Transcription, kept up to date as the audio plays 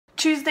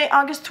Tuesday,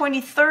 August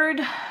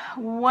 23rd,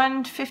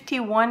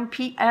 1:51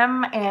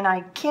 p.m. and I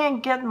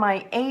can't get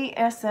my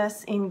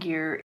ASS in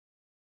gear.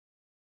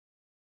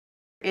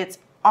 It's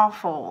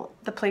awful.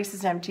 The place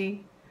is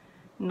empty.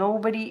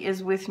 Nobody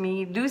is with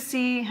me.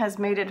 Lucy has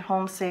made it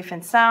home safe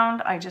and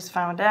sound. I just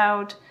found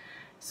out.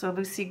 So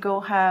Lucy, go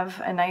have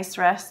a nice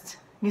rest.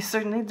 You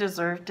certainly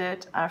deserved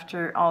it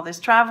after all this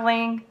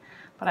traveling.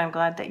 But I'm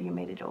glad that you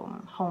made it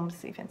home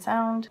safe and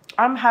sound.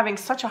 I'm having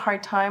such a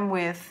hard time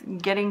with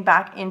getting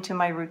back into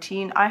my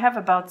routine. I have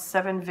about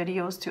 7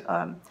 videos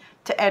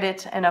to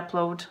edit and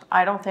upload.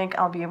 I don't think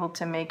I'll be able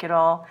to make it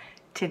all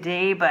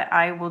today, but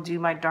I will do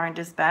my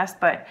darndest best.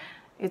 But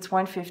it's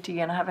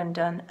 1:50 and I haven't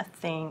done a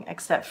thing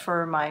except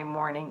for my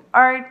morning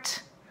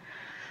art.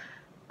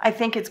 I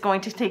think it's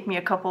going to take me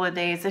a couple of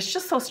days. It's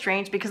just so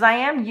strange because I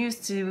am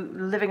used to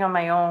living on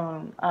my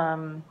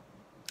own,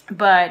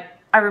 but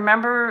I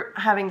remember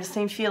having the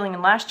same feeling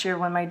last year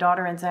when my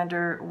daughter and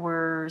Xander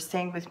were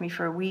staying with me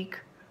for a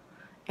week,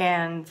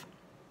 and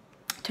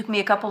it took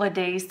me a couple of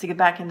days to get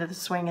back into the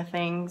swing of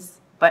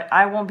things. But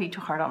I won't be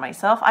too hard on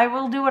myself. I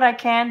will do what I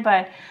can,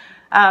 but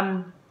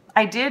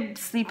I did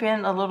sleep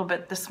in a little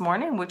bit this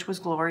morning, which was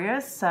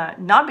glorious.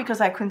 Not because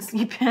I couldn't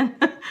sleep in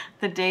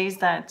the days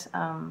that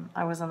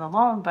I wasn't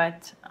alone,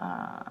 but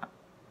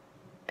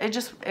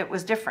it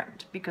was different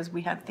because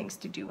we had things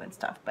to do and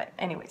stuff. But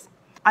anyways.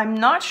 I'm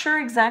not sure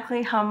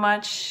exactly how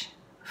much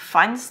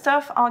fun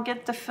stuff I'll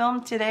get to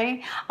film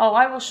today. Oh,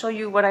 I will show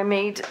you what I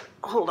made.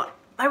 Hold on.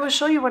 I will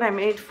show you what I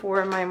made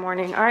for my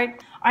morning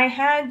art. I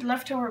had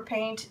leftover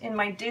paint in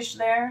my dish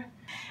there,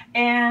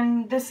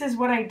 and this is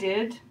what I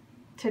did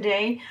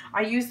today.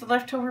 I used the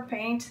leftover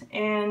paint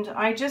and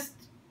I just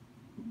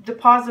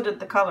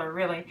deposited the color,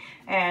 really,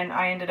 and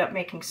I ended up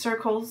making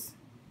circles.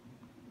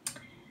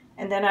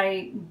 And then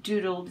I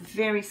doodled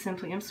very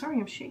simply. I'm sorry,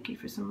 I'm shaky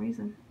for some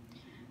reason.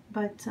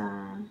 But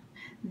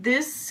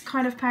this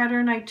kind of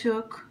pattern I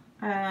took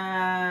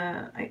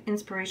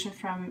inspiration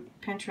from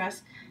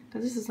Pinterest,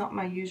 but this is not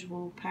my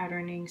usual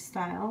patterning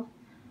style.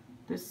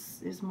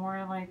 This is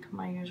more like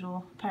my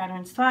usual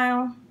pattern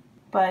style.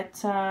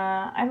 But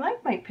I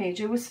like my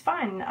page. It was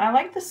fun. I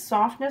like the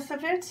softness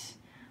of it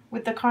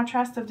with the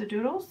contrast of the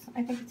doodles.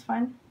 I think it's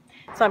fun.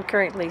 So I'm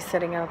currently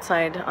sitting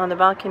outside on the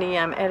balcony.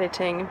 I'm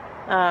editing.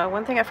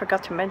 One thing I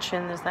forgot to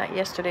mention is that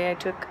yesterday I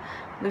took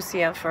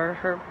Lucy out for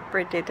her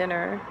birthday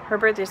dinner. Her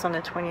birthday's on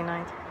the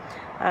 29th.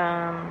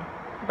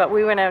 But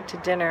we went out to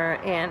dinner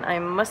and I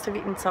must have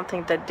eaten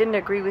something that didn't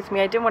agree with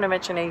me. I didn't want to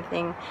mention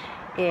anything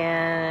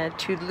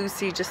to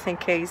Lucy just in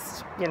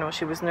case, you know,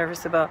 she was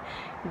nervous about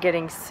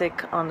getting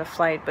sick on the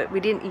flight, but we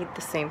didn't eat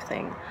the same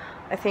thing.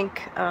 I think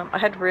I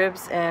had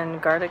ribs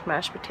and garlic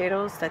mashed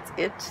potatoes. That's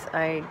it.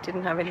 I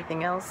didn't have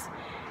anything else,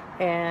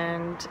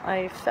 and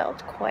I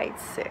felt quite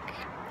sick.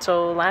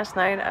 So last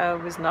night I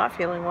was not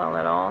feeling well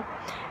at all,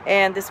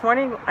 and this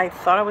morning I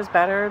thought I was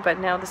better, but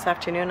now this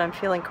afternoon I'm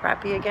feeling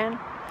crappy again.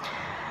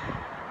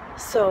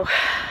 So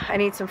I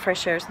need some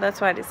fresh air, so that's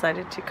why I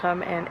decided to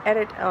come and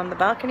edit on the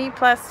balcony.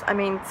 Plus, I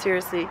mean,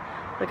 seriously,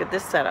 look at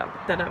this setup.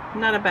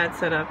 Not a bad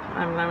setup.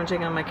 I'm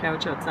lounging on my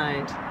couch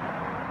outside.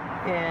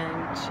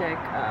 And check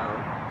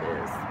out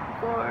this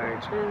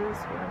gorgeous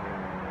weather.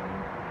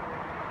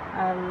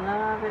 I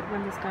love it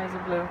when the skies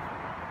are blue.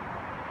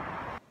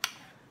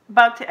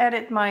 About to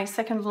edit my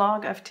second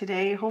vlog of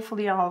today.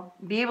 Hopefully I'll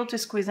be able to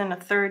squeeze in a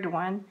third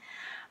one.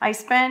 I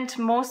spent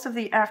most of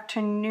the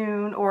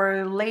afternoon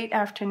or late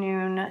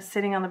afternoon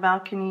sitting on the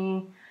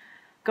balcony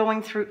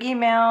going through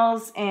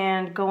emails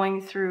and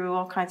going through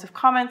all kinds of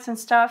comments and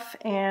stuff,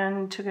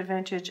 and took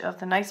advantage of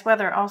the nice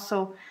weather.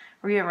 Also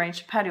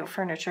rearranged patio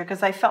furniture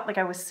because I felt like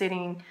I was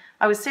sitting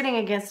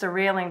against a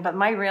railing, but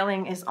my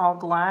railing is all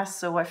glass,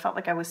 so I felt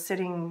like I was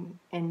sitting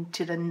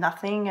into the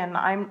nothing, and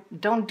I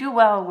don't do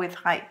well with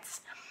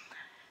heights.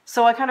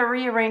 So I kind of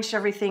rearranged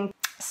everything.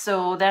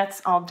 So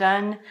that's all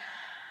done.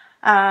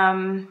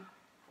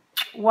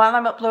 While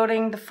I'm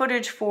uploading the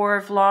footage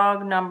for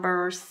vlog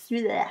number,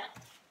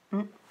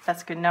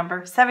 that's a good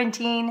number,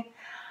 17,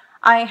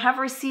 I have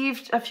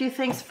received a few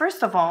things.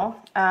 First of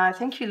all,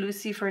 thank you,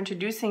 Lucy, for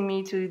introducing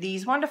me to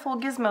these wonderful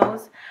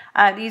gizmos.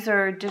 These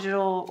are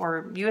digital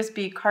or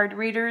USB card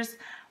readers.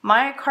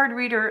 My card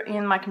reader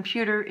in my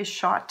computer is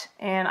shot,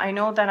 and I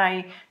know that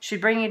I should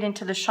bring it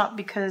into the shop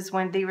because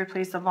when they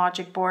replaced the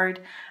logic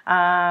board,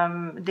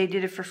 they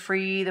did it for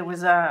free. There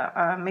was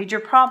a major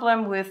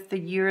problem with the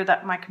year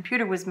that my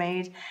computer was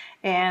made,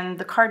 and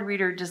the card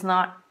reader does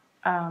not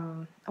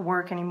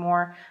work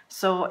anymore.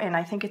 So, and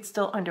I think it's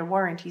still under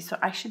warranty, so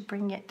I should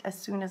bring it as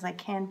soon as I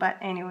can. But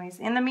anyways,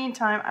 in the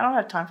meantime, I don't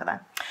have time for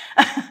that.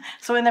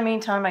 So in the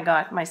meantime, I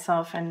got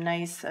myself a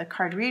nice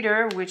card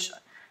reader, which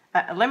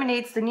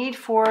eliminates the need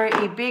for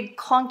a big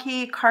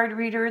clunky card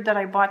reader that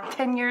I bought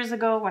 10 years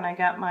ago when I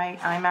got my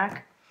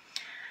iMac.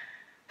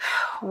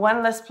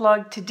 One less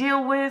plug to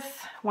deal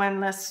with,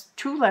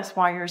 two less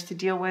wires to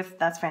deal with.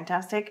 That's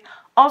fantastic.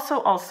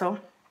 Also,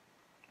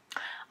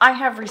 I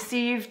have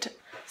received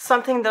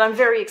something that I'm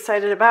very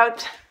excited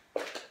about.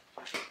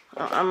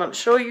 I'm going to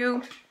show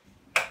you.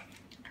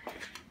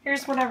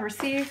 Here's what I've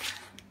received.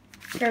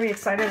 Very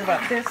excited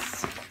about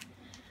this.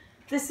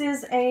 This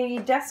is a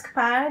desk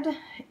pad.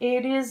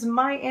 It is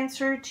my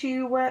answer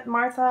to what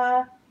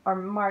Marta-like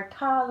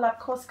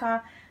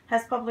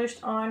has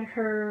published on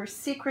her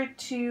secret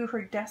to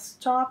her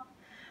desktop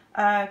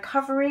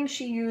covering.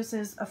 She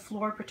uses a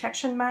floor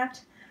protection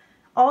mat.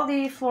 All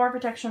the floor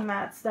protection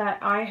mats that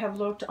I have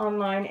looked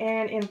online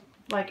and in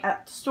like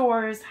at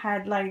stores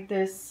had like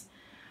this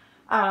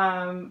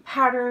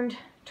patterned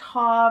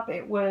top.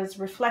 It was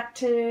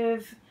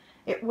reflective.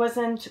 It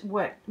wasn't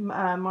what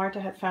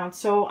Marta had found.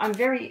 So I'm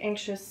very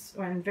anxious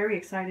and very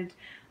excited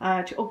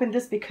to open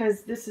this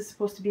because this is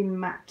supposed to be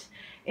matte.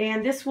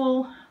 And this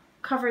will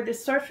cover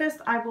this surface.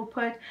 I will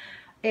put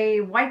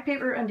a white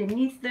paper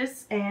underneath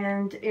this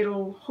and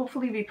it'll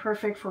hopefully be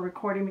perfect for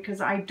recording because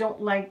I don't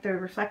like the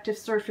reflective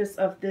surface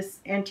of this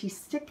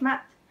anti-stick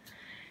mat.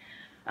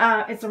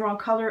 It's the wrong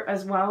color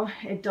as well.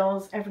 It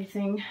dulls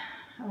everything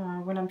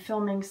when I'm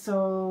filming,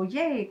 so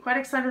yay, quite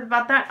excited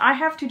about that. I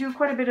have to do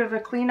quite a bit of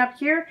a cleanup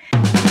here.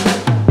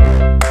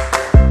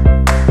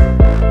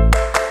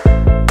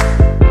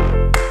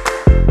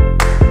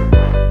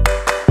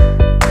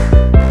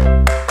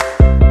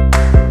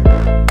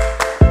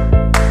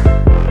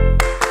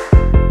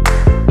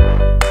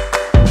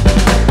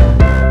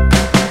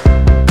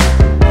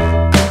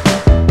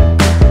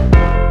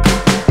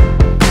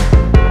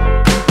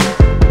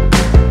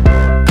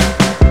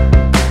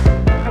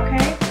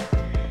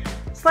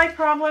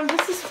 Problem,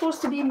 this is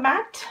supposed to be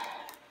matte,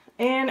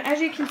 and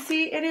as you can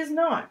see, it is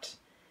not.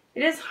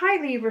 It is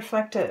highly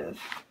reflective,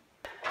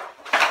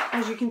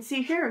 as you can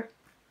see here,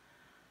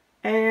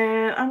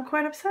 and I'm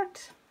quite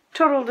upset.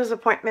 Total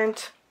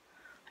disappointment.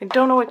 I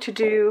don't know what to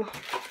do.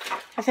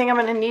 I think I'm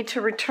going to need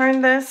to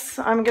return this.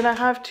 I'm going to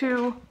have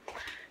to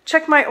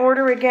check my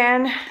order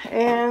again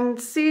and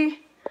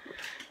see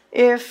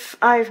if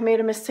I've made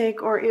a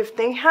mistake or if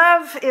they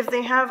have. If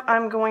they have,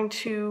 I'm going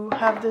to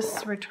have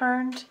this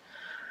returned.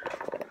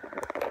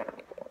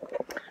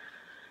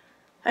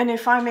 And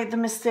if I made the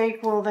mistake,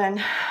 well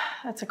then,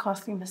 that's a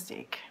costly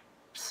mistake.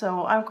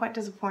 So I'm quite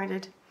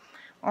disappointed.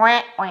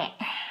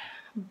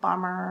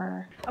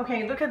 Bummer.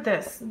 Okay, look at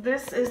this.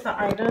 This is the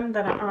item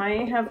that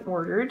I have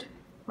ordered,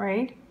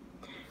 right?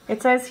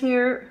 It says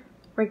here,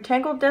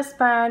 rectangle desk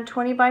pad,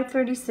 20 by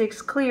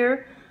 36,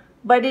 clear,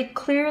 but it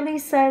clearly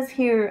says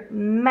here,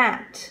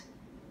 matte,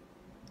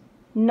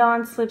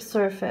 non-slip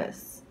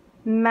surface,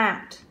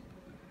 matte.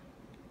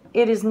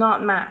 It is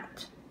not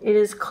matte. It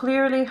is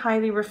clearly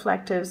highly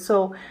reflective.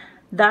 So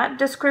that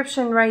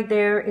description right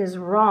there is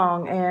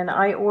wrong, and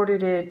I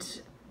ordered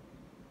it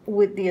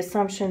with the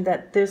assumption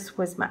that this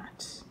was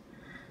matte.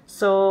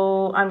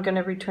 So I'm going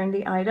to return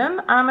the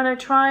item. I'm going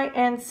to try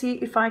and see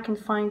if I can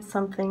find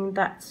something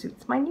that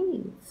suits my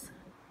needs.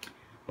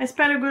 I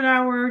spent a good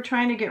hour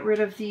trying to get rid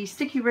of the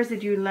sticky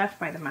residue left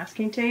by the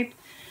masking tape.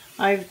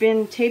 I've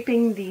been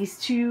taping these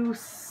two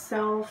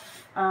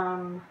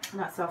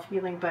not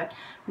self-healing, but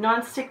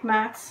non-stick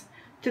mats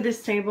to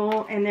this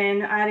table, and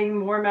then adding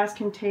more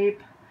masking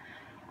tape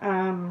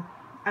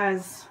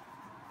as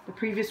the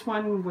previous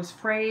one was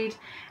frayed,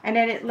 and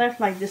then it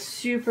left like this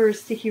super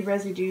sticky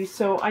residue.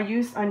 So I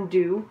used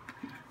undo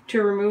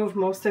to remove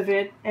most of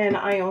it, and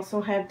I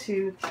also had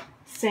to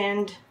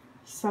sand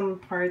some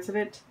parts of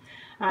it,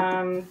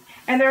 and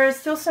there are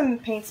still some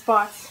paint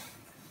spots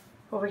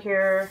over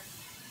here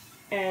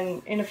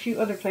and in a few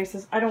other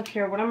places. I don't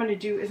care. What I'm going to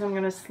do is I'm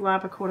going to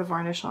slap a coat of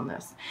varnish on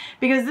this,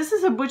 because this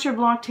is a butcher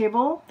block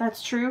table,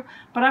 that's true,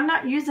 but I'm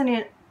not using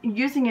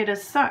it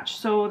as such,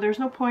 so there's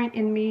no point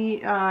in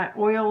me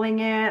oiling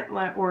it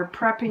or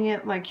prepping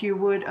it like you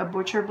would a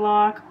butcher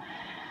block.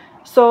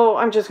 So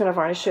I'm just going to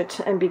varnish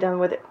it and be done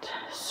with it.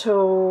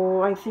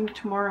 So I think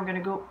tomorrow I'm going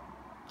to go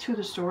to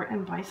the store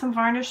and buy some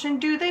varnish and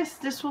do this.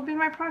 This will be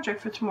my project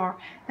for tomorrow.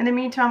 In the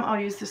meantime,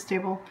 I'll use this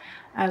table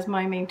as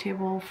my main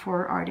table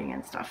for arting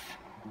and stuff.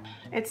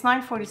 It's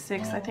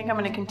 9:46. I think I'm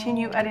going to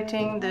continue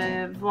editing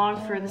the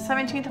vlog for the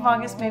 17th of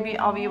August. Maybe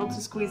I'll be able to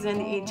squeeze in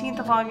the 18th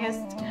of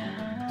August.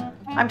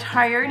 I'm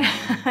tired,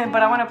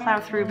 but I want to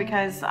plow through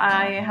because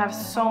I have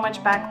so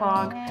much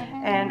backlog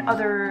and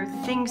other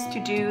things to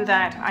do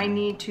that I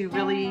need to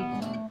really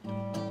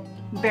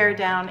bear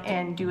down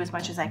and do as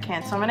much as I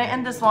can. So I'm going to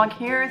end this vlog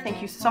here.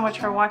 Thank you so much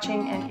for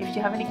watching, and if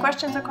you have any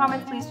questions or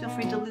comments, please feel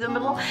free to leave them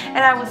below, and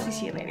I will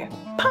see you later.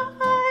 Bye!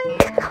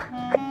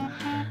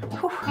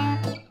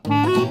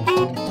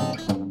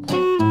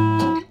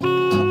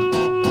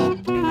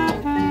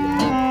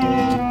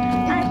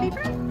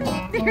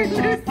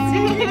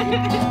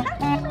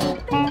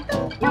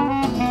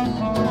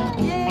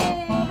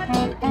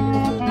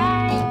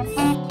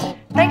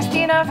 Thanks,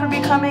 Dina, for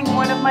becoming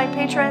one of my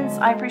patrons.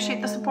 I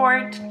appreciate the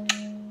support.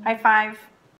 High five.